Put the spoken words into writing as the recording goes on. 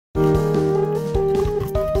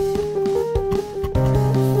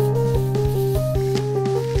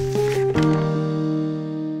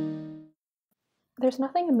There's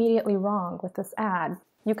nothing immediately wrong with this ad.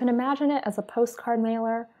 You can imagine it as a postcard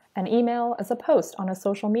mailer, an email as a post on a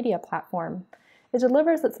social media platform. It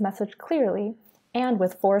delivers its message clearly and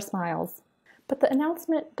with 4 smiles. But the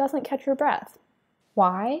announcement doesn't catch your breath.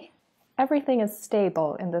 Why? Everything is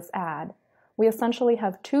stable in this ad. We essentially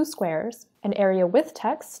have 2 squares, an area with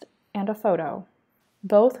text, and a photo.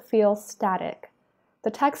 Both feel static.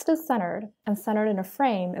 The text is centered, and centered in a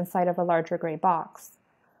frame inside of a larger gray box.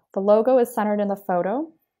 The logo is centered in the photo,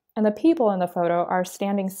 and the people in the photo are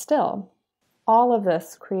standing still. All of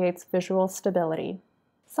this creates visual stability.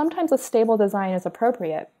 Sometimes a stable design is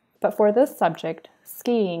appropriate, but for this subject,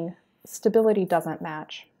 skiing, stability doesn't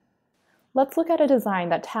match. Let's look at a design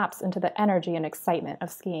that taps into the energy and excitement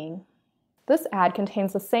of skiing. This ad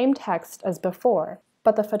contains the same text as before,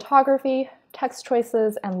 but the photography, text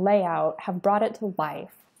choices, and layout have brought it to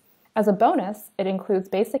life. As a bonus, it includes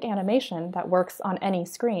basic animation that works on any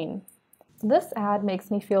screen. This ad makes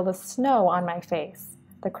me feel the snow on my face,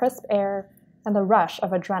 the crisp air, and the rush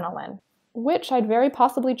of adrenaline, which I'd very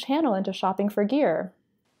possibly channel into shopping for gear.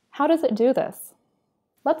 How does it do this?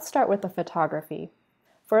 Let's start with the photography.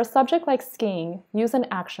 For a subject like skiing, use an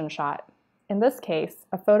action shot. In this case,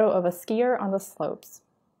 a photo of a skier on the slopes.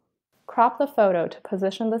 Crop the photo to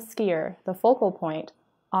position the skier, the focal point,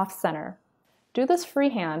 off-center. Do this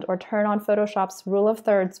freehand or turn on Photoshop's rule of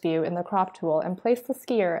thirds view in the crop tool and place the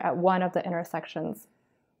skier at one of the intersections.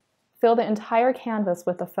 Fill the entire canvas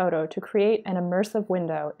with the photo to create an immersive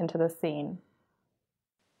window into the scene.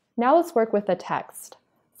 Now let's work with the text.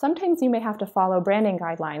 Sometimes you may have to follow branding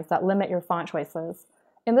guidelines that limit your font choices.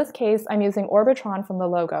 In this case, I'm using Orbitron from the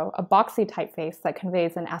logo, a boxy typeface that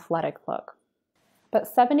conveys an athletic look. But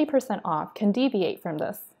 70% off can deviate from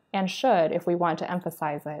this, and should if we want to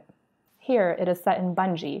emphasize it. Here it is set in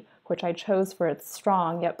bungee, which I chose for its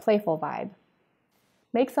strong yet playful vibe.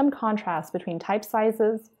 Make some contrast between type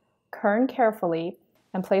sizes, kern carefully,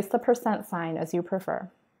 and place the % sign as you prefer.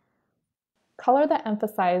 Color the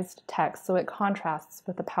emphasized text so it contrasts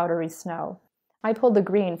with the powdery snow. I pulled the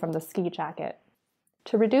green from the ski jacket.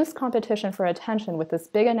 To reduce competition for attention with this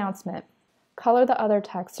big announcement, color the other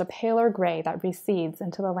text a paler gray that recedes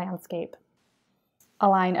into the landscape.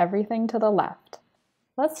 Align everything to the left.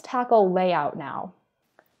 Let's tackle layout now.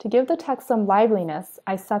 To give the text some liveliness,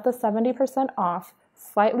 I set the 70% off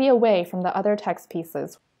slightly away from the other text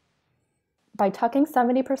pieces. By tucking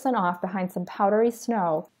 70% off behind some powdery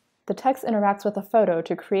snow, the text interacts with the photo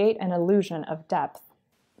to create an illusion of depth.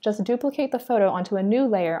 Just duplicate the photo onto a new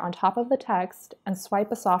layer on top of the text and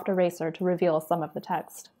swipe a soft eraser to reveal some of the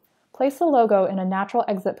text. Place the logo in a natural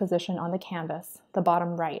exit position on the canvas, the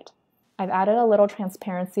bottom right. I've added a little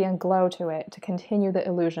transparency and glow to it to continue the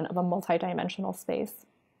illusion of a multidimensional space.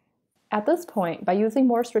 At this point, by using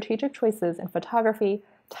more strategic choices in photography,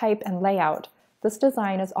 type, and layout, this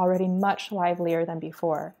design is already much livelier than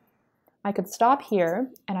before. I could stop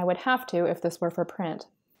here, and I would have to if this were for print,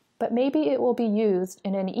 but maybe it will be used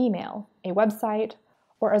in an email, a website,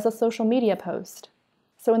 or as a social media post.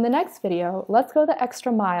 So in the next video, let's go the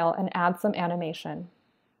extra mile and add some animation.